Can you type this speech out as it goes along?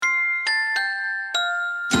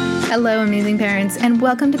Hello, amazing parents, and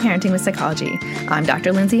welcome to Parenting with Psychology. I'm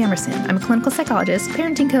Dr. Lindsay Emerson. I'm a clinical psychologist,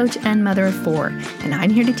 parenting coach, and mother of 4, and I'm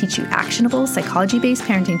here to teach you actionable psychology-based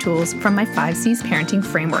parenting tools from my 5 C's parenting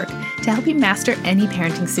framework to help you master any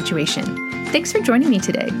parenting situation. Thanks for joining me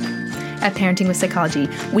today. At Parenting with Psychology,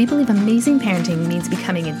 we believe amazing parenting means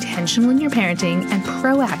becoming intentional in your parenting and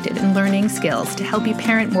proactive in learning skills to help you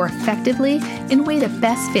parent more effectively in a way that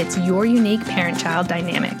best fits your unique parent-child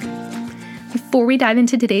dynamic. Before we dive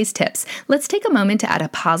into today's tips, let's take a moment to add a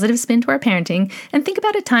positive spin to our parenting and think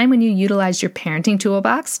about a time when you utilized your parenting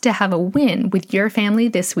toolbox to have a win with your family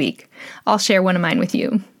this week. I'll share one of mine with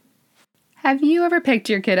you. Have you ever picked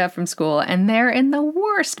your kid up from school and they're in the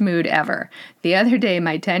worst mood ever? The other day,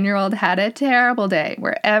 my 10-year-old had a terrible day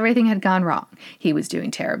where everything had gone wrong. He was doing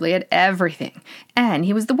terribly at everything, and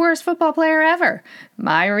he was the worst football player ever.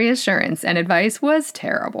 My reassurance and advice was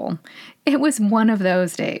terrible. It was one of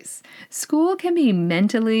those days. School can be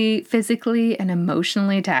mentally, physically, and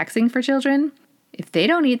emotionally taxing for children. If they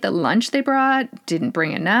don't eat the lunch they brought, didn't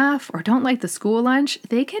bring enough, or don't like the school lunch,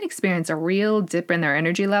 they can experience a real dip in their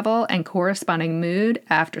energy level and corresponding mood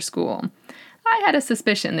after school. I had a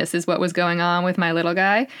suspicion this is what was going on with my little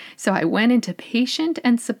guy, so I went into patient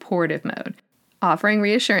and supportive mode, offering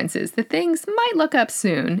reassurances that things might look up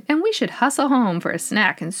soon, and we should hustle home for a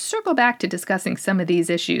snack and circle back to discussing some of these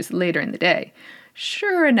issues later in the day.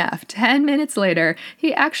 Sure enough, 10 minutes later,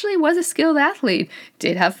 he actually was a skilled athlete,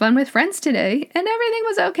 did have fun with friends today, and everything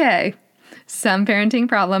was okay. Some parenting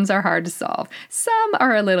problems are hard to solve. Some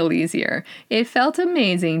are a little easier. It felt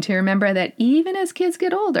amazing to remember that even as kids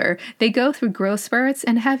get older, they go through growth spurts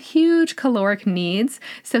and have huge caloric needs,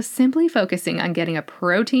 so simply focusing on getting a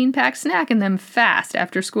protein-packed snack in them fast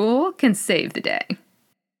after school can save the day.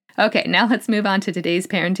 Okay, now let's move on to today's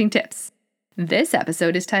parenting tips. This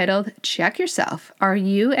episode is titled, Check Yourself. Are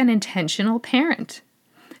you an intentional parent?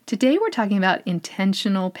 Today we're talking about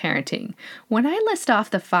intentional parenting. When I list off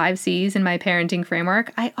the 5 C's in my parenting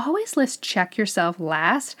framework, I always list check yourself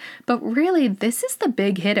last, but really this is the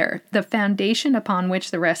big hitter, the foundation upon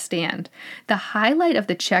which the rest stand. The highlight of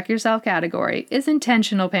the check yourself category is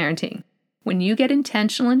intentional parenting. When you get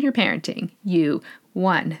intentional in your parenting, you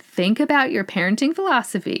 1. Think about your parenting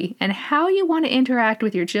philosophy and how you want to interact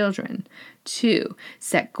with your children. 2.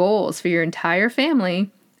 Set goals for your entire family.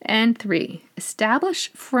 And 3.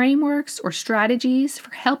 Establish frameworks or strategies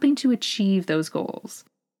for helping to achieve those goals.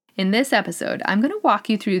 In this episode, I'm going to walk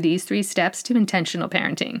you through these 3 steps to intentional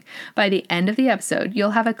parenting. By the end of the episode,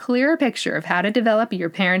 you'll have a clearer picture of how to develop your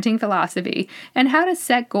parenting philosophy and how to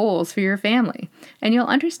set goals for your family. And you'll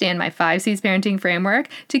understand my 5 C's parenting framework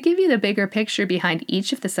to give you the bigger picture behind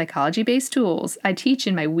each of the psychology-based tools I teach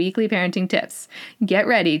in my weekly parenting tips. Get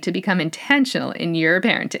ready to become intentional in your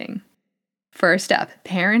parenting. First up,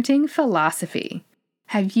 parenting philosophy.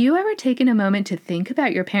 Have you ever taken a moment to think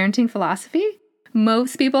about your parenting philosophy?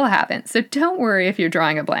 Most people haven't, so don't worry if you're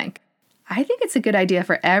drawing a blank. I think it's a good idea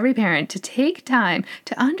for every parent to take time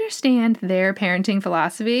to understand their parenting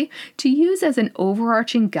philosophy to use as an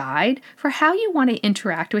overarching guide for how you want to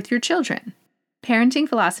interact with your children. Parenting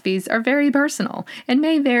philosophies are very personal and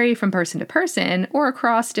may vary from person to person or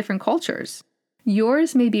across different cultures.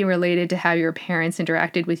 Yours may be related to how your parents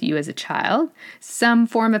interacted with you as a child, some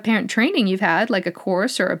form of parent training you've had, like a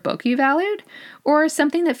course or a book you valued, or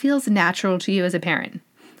something that feels natural to you as a parent.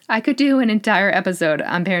 I could do an entire episode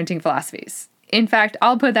on parenting philosophies. In fact,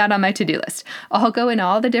 I'll put that on my to-do list. I'll go in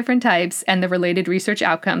all the different types and the related research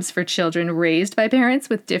outcomes for children raised by parents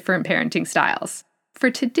with different parenting styles. For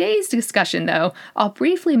today's discussion, though, I'll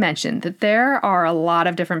briefly mention that there are a lot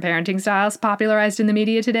of different parenting styles popularized in the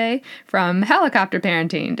media today, from helicopter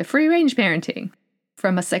parenting to free-range parenting.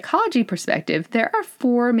 From a psychology perspective, there are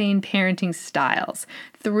 4 main parenting styles,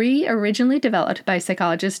 3 originally developed by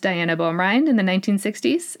psychologist Diana Baumrind in the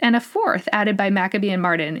 1960s, and a 4th added by Maccabee and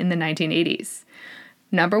Martin in the 1980s.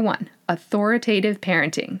 Number 1, authoritative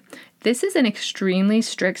parenting. This is an extremely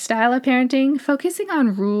strict style of parenting, focusing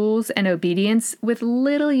on rules and obedience with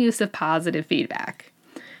little use of positive feedback.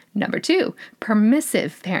 Number 2,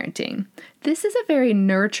 permissive parenting. This is a very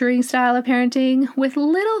nurturing style of parenting with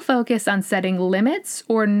little focus on setting limits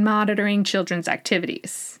or monitoring children's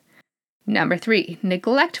activities. Number 3,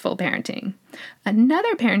 neglectful parenting.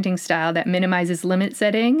 Another parenting style that minimizes limit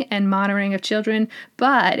setting and monitoring of children,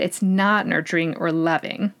 but it's not nurturing or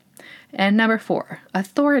loving. And number 4,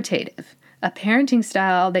 authoritative, a parenting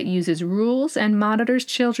style that uses rules and monitors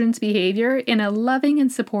children's behavior in a loving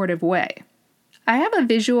and supportive way. I have a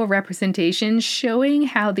visual representation showing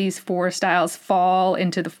how these 4 styles fall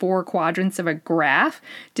into the 4 quadrants of a graph,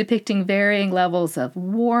 depicting varying levels of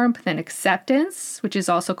warmth and acceptance, which is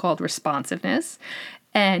also called responsiveness,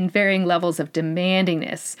 and varying levels of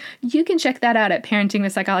demandingness. You can check that out at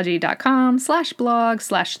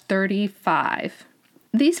parentingwithpsychology.com/blog/35.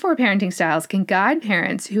 These 4 parenting styles can guide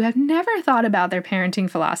parents who have never thought about their parenting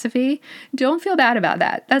philosophy. Don't feel bad about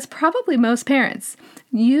that. That's probably most parents.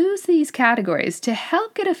 Use these categories to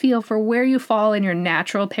help get a feel for where you fall in your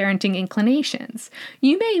natural parenting inclinations.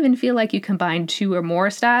 You may even feel like you combine 2 or more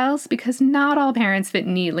styles because not all parents fit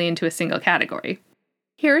neatly into a single category.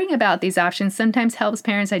 Hearing about these options sometimes helps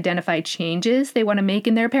parents identify changes they want to make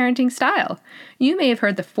in their parenting style. You may have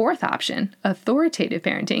heard the 4th option, authoritative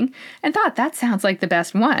parenting, and thought that sounds like the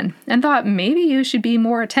best one, and thought maybe you should be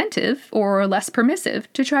more attentive or less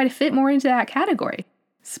permissive to try to fit more into that category.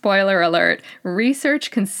 Spoiler alert,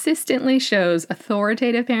 research consistently shows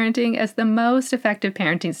authoritative parenting as the most effective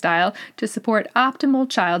parenting style to support optimal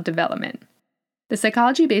child development. The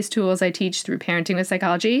psychology-based tools I teach through Parenting with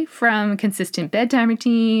Psychology, from consistent bedtime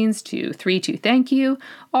routines to 3-2 thank you,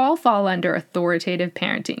 all fall under authoritative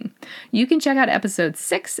parenting. You can check out episodes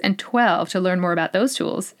 6 and 12 to learn more about those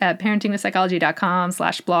tools at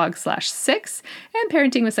parentingwithpsychology.com/blog/6 and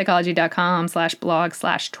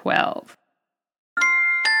parentingwithpsychology.com/blog/12.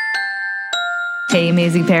 Hey,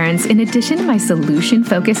 amazing parents. In addition to my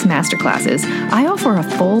solution-focused masterclasses, I offer a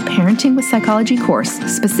full Parenting with Psychology course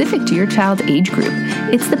specific to your child's age group.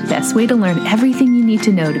 It's the best way to learn everything you need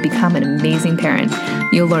to know to become an amazing parent.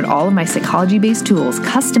 You'll learn all of my psychology-based tools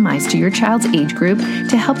customized to your child's age group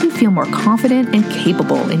to help you feel more confident and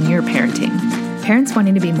capable in your parenting. Parents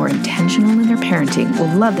wanting to be more intentional in their parenting will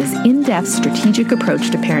love this in-depth strategic approach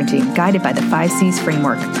to parenting guided by the 5 C's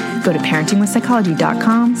framework. Go to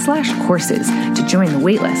parentingwithpsychology.com/courses to join the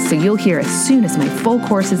waitlist so you'll hear as soon as my full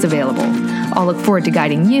course is available. I'll look forward to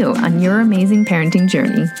guiding you on your amazing parenting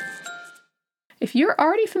journey. If you're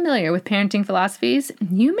already familiar with parenting philosophies,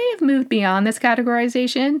 you may have moved beyond this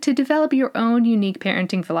categorization to develop your own unique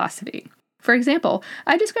parenting philosophy. For example,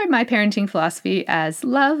 I describe my parenting philosophy as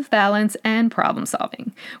love, balance, and problem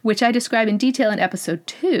solving, which I describe in detail in episode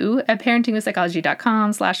 2 at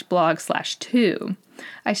parentingwithpsychology.com/blog/2.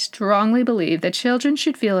 I strongly believe that children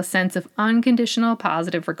should feel a sense of unconditional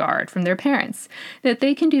positive regard from their parents, that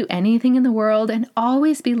they can do anything in the world and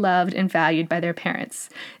always be loved and valued by their parents.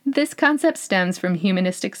 This concept stems from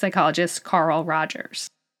humanistic psychologist Carl Rogers.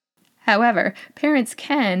 However, parents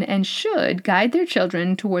can and should guide their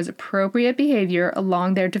children towards appropriate behavior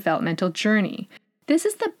along their developmental journey. This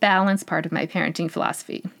is the balance part of my parenting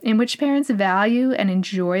philosophy, in which parents value and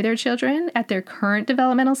enjoy their children at their current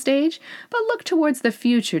developmental stage, but look towards the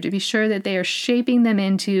future to be sure that they are shaping them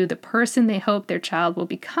into the person they hope their child will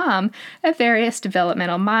become at various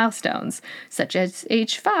developmental milestones, such as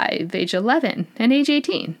age 5, age 11, and age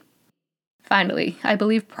 18. Finally, I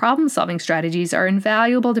believe problem-solving strategies are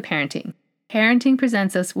invaluable to parenting. Parenting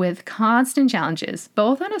presents us with constant challenges,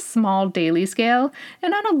 both on a small daily scale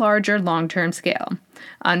and on a larger long-term scale.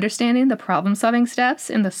 Understanding the problem-solving steps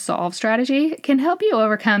in the solve strategy can help you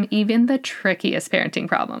overcome even the trickiest parenting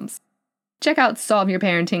problems. Check out Solve Your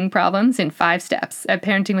Parenting Problems in 5 steps at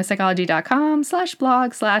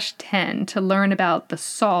parentingwithpsychology.com/blog/10 to learn about the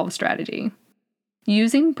solve strategy.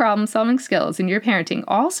 Using problem-solving skills in your parenting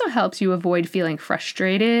also helps you avoid feeling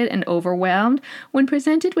frustrated and overwhelmed when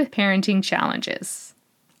presented with parenting challenges.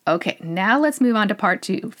 Okay, now let's move on to part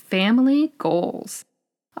 2, family goals.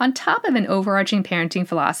 On top of an overarching parenting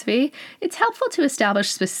philosophy, it's helpful to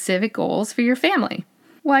establish specific goals for your family.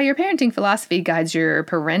 While your parenting philosophy guides your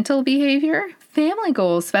parental behavior, family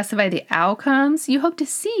goals specify the outcomes you hope to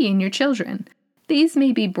see in your children. These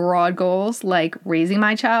may be broad goals like raising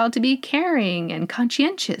my child to be caring and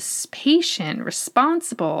conscientious, patient,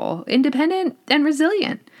 responsible, independent, and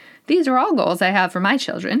resilient. These are all goals I have for my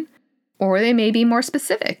children. Or they may be more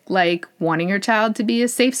specific, like wanting your child to be a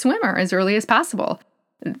safe swimmer as early as possible.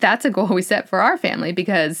 That's a goal we set for our family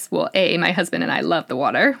because, well, A, my husband and I love the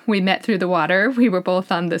water. We met through the water. We were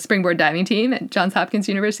both on the springboard diving team at Johns Hopkins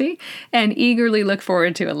University and eagerly look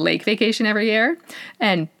forward to a lake vacation every year.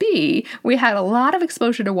 And B, we had a lot of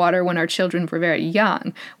exposure to water when our children were very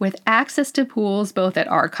young, with access to pools both at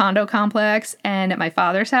our condo complex and at my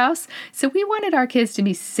father's house. So we wanted our kids to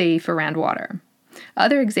be safe around water.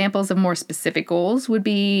 Other examples of more specific goals would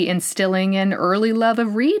be instilling an early love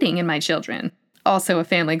of reading in my children, also a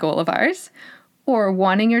family goal of ours, or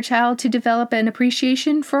wanting your child to develop an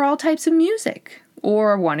appreciation for all types of music,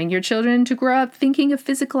 or wanting your children to grow up thinking of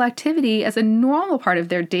physical activity as a normal part of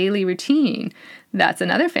their daily routine. That's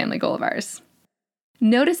another family goal of ours.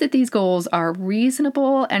 Notice that these goals are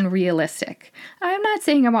reasonable and realistic. I'm not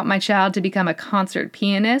saying I want my child to become a concert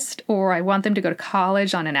pianist or I want them to go to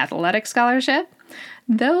college on an athletic scholarship.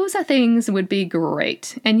 Those things would be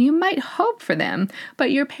great, and you might hope for them,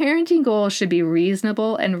 but your parenting goals should be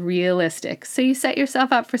reasonable and realistic so you set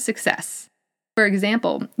yourself up for success. For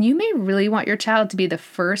example, you may really want your child to be the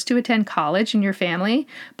first to attend college in your family,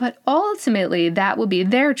 but ultimately that will be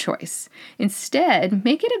their choice. Instead,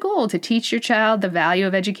 make it a goal to teach your child the value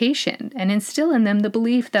of education and instill in them the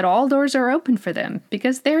belief that all doors are open for them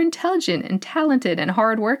because they're intelligent and talented and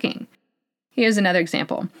hardworking. Here's another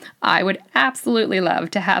example. I would absolutely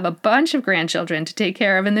love to have a bunch of grandchildren to take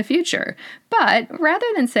care of in the future, but rather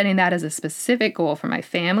than setting that as a specific goal for my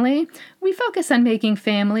family, we focus on making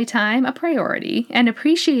family time a priority and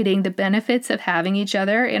appreciating the benefits of having each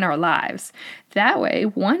other in our lives. That way,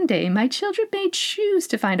 one day my children may choose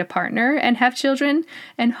to find a partner and have children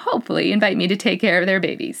and hopefully invite me to take care of their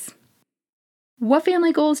babies. What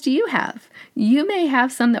family goals do you have? You may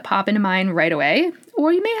have some that pop into mind right away,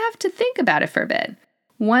 or you may have to think about it for a bit.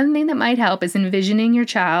 One thing that might help is envisioning your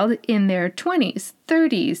child in their 20s,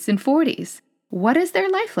 30s, and 40s. What does their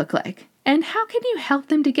life look like? And how can you help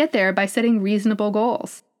them to get there by setting reasonable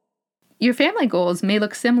goals? Your family goals may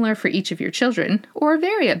look similar for each of your children, or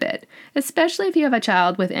vary a bit, especially if you have a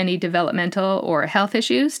child with any developmental or health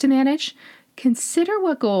issues to manage. Consider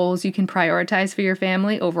what goals you can prioritize for your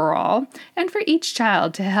family overall and for each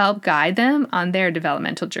child to help guide them on their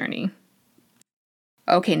developmental journey.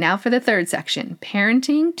 Okay, now for the third section,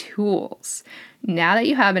 parenting tools. Now that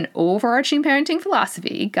you have an overarching parenting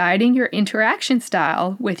philosophy guiding your interaction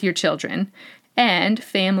style with your children and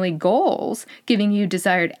family goals giving you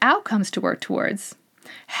desired outcomes to work towards,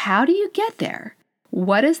 how do you get there?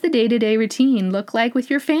 What does the day-to-day routine look like with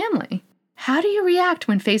your family? How do you react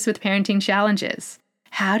when faced with parenting challenges?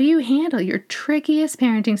 How do you handle your trickiest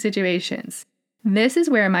parenting situations? This is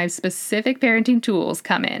where my specific parenting tools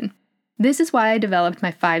come in. This is why I developed my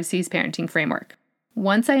 5 C's parenting framework.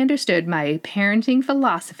 Once I understood my parenting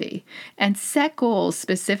philosophy and set goals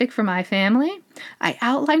specific for my family, I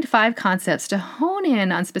outlined 5 concepts to hone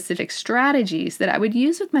in on specific strategies that I would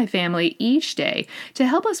use with my family each day to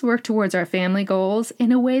help us work towards our family goals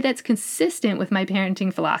in a way that's consistent with my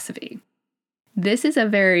parenting philosophy. This is a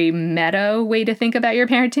very meta way to think about your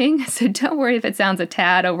parenting, so don't worry if it sounds a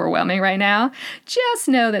tad overwhelming right now. Just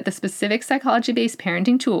know that the specific psychology-based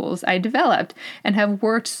parenting tools I developed and have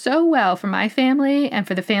worked so well for my family and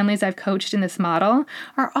for the families I've coached in this model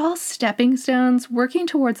are all stepping stones working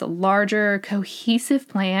towards a larger, cohesive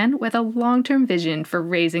plan with a long-term vision for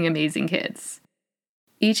raising amazing kids.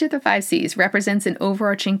 Each of the 5 C's represents an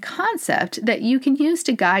overarching concept that you can use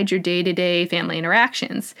to guide your day-to-day family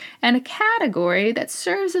interactions, and a category that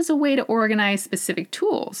serves as a way to organize specific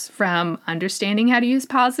tools, from understanding how to use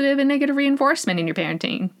positive and negative reinforcement in your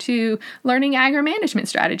parenting, to learning anger management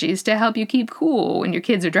strategies to help you keep cool when your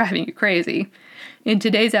kids are driving you crazy. In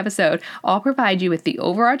today's episode, I'll provide you with the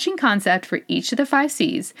overarching concept for each of the 5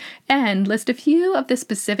 C's and list a few of the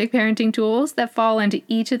specific parenting tools that fall into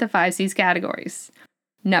each of the 5 C's categories.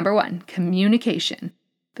 Number 1, communication.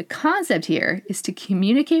 The concept here is to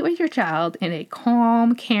communicate with your child in a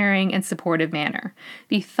calm, caring, and supportive manner.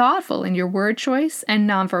 Be thoughtful in your word choice and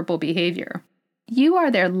nonverbal behavior. You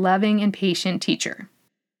are their loving and patient teacher.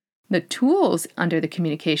 The tools under the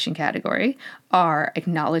communication category are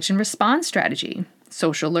acknowledge and respond strategy,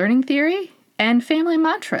 social learning theory, and family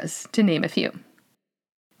mantras, to name a few.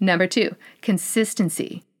 Number 2,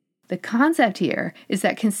 consistency. The concept here is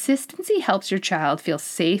that consistency helps your child feel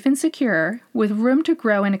safe and secure with room to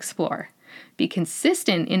grow and explore. Be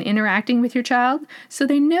consistent in interacting with your child so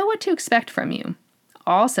they know what to expect from you.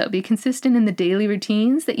 Also, be consistent in the daily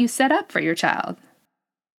routines that you set up for your child.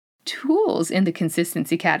 Tools in the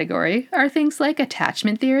consistency category are things like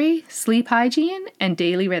attachment theory, sleep hygiene, and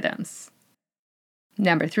daily rhythms.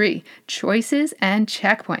 Number 3, choices and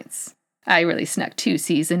checkpoints. I really snuck 2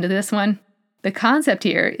 C's into this one. The concept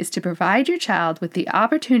here is to provide your child with the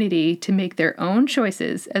opportunity to make their own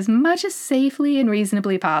choices as much as safely and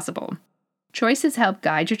reasonably possible. Choices help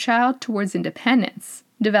guide your child towards independence.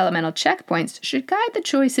 Developmental checkpoints should guide the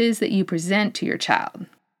choices that you present to your child.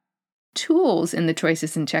 Tools in the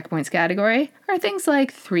choices and checkpoints category are things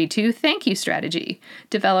like 3-2 thank you strategy,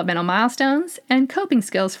 developmental milestones, and coping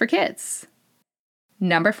skills for kids.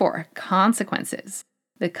 Number 4, consequences.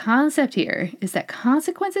 The concept here is that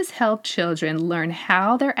consequences help children learn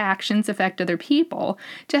how their actions affect other people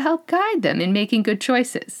to help guide them in making good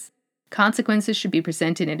choices. Consequences should be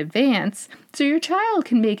presented in advance so your child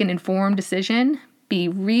can make an informed decision, be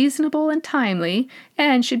reasonable and timely,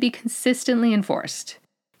 and should be consistently enforced.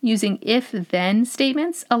 Using if-then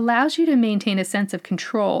statements allows you to maintain a sense of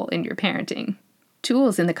control in your parenting.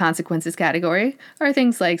 Tools in the consequences category are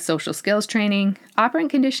things like social skills training,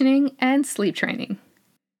 operant conditioning, and sleep training.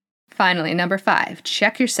 Finally, number 5,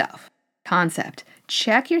 check yourself. Concept.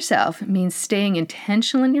 Check yourself means staying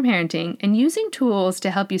intentional in your parenting and using tools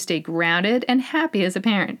to help you stay grounded and happy as a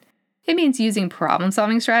parent. It means using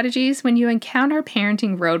problem-solving strategies when you encounter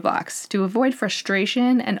parenting roadblocks to avoid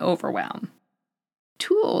frustration and overwhelm.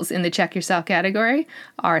 Tools in the check yourself category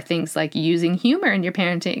are things like using humor in your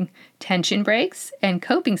parenting, tension breaks, and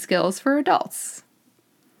coping skills for adults.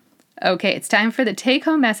 Okay, it's time for the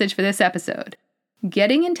take-home message for this episode.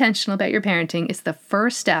 Getting intentional about your parenting is the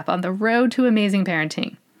first step on the road to amazing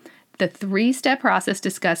parenting. The 3-step process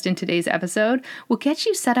discussed in today's episode will get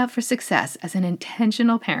you set up for success as an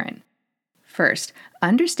intentional parent. First,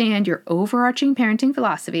 understand your overarching parenting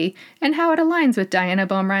philosophy and how it aligns with Diana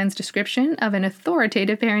Baumrein's description of an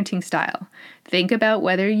authoritative parenting style. Think about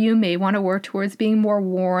whether you may want to work towards being more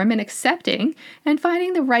warm and accepting and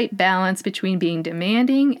finding the right balance between being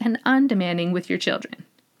demanding and undemanding with your children.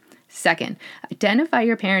 Second, identify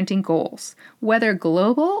your parenting goals, whether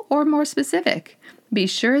global or more specific. Be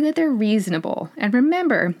sure that they're reasonable, and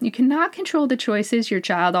remember, you cannot control the choices your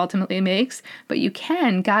child ultimately makes, but you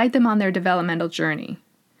can guide them on their developmental journey.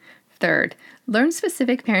 Third, learn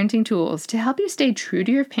specific parenting tools to help you stay true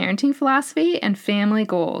to your parenting philosophy and family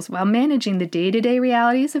goals while managing the day-to-day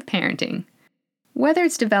realities of parenting. Whether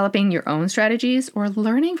it's developing your own strategies or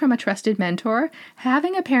learning from a trusted mentor,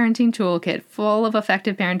 having a parenting toolkit full of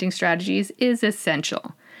effective parenting strategies is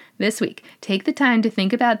essential. This week, take the time to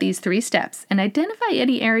think about these 3 steps and identify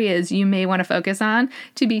any areas you may want to focus on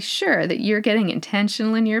to be sure that you're getting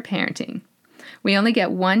intentional in your parenting. We only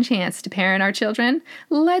get one chance to parent our children.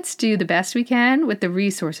 Let's do the best we can with the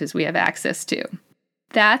resources we have access to.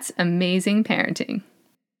 That's amazing parenting.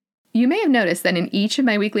 You may have noticed that in each of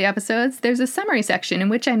my weekly episodes, there's a summary section in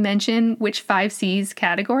which I mention which 5 C's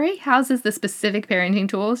category houses the specific parenting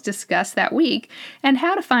tools discussed that week and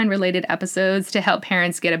how to find related episodes to help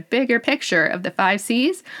parents get a bigger picture of the 5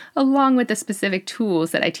 C's along with the specific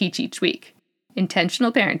tools that I teach each week.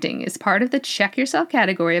 Intentional parenting is part of the Check Yourself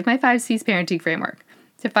category of my 5 C's parenting framework.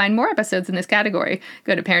 To find more episodes in this category,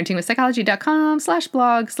 go to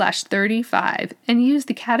parentingwithpsychology.com/blog/35 and use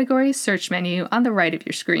the category search menu on the right of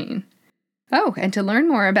your screen. Oh, and to learn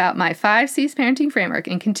more about my 5 C's parenting framework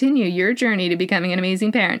and continue your journey to becoming an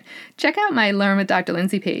amazing parent, check out my Learn with Dr.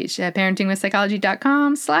 Lindsay page at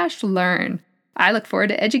parentingwithpsychology.com/learn. I look forward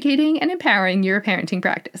to educating and empowering your parenting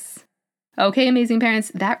practice. Okay, amazing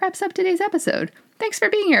parents, that wraps up today's episode. Thanks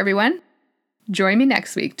for being here, everyone. Join me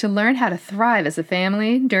next week to learn how to thrive as a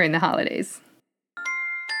family during the holidays.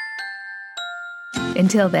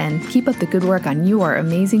 Until then, keep up the good work on your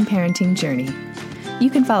amazing parenting journey.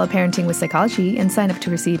 You can follow Parenting with Psychology and sign up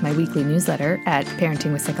to receive my weekly newsletter at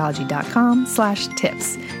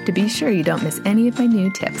parentingwithpsychology.com/tips to be sure you don't miss any of my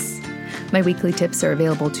new tips. My weekly tips are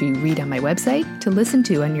available to read on my website, to listen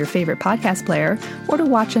to on your favorite podcast player, or to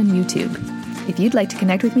watch on YouTube. If you'd like to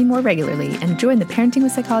connect with me more regularly and join the Parenting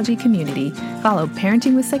with Psychology community, follow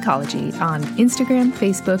Parenting with Psychology on Instagram,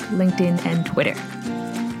 Facebook, LinkedIn, and Twitter.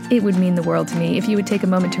 It would mean the world to me if you would take a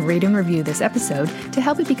moment to rate and review this episode to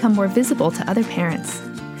help it become more visible to other parents.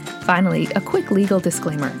 Finally, a quick legal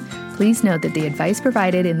disclaimer. Please note that the advice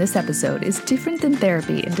provided in this episode is different than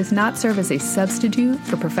therapy and does not serve as a substitute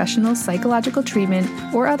for professional psychological treatment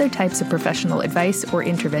or other types of professional advice or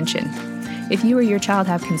intervention. If you or your child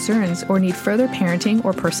have concerns or need further parenting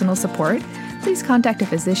or personal support, please contact a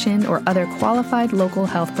physician or other qualified local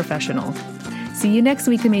health professional. See you next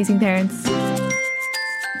week, amazing parents.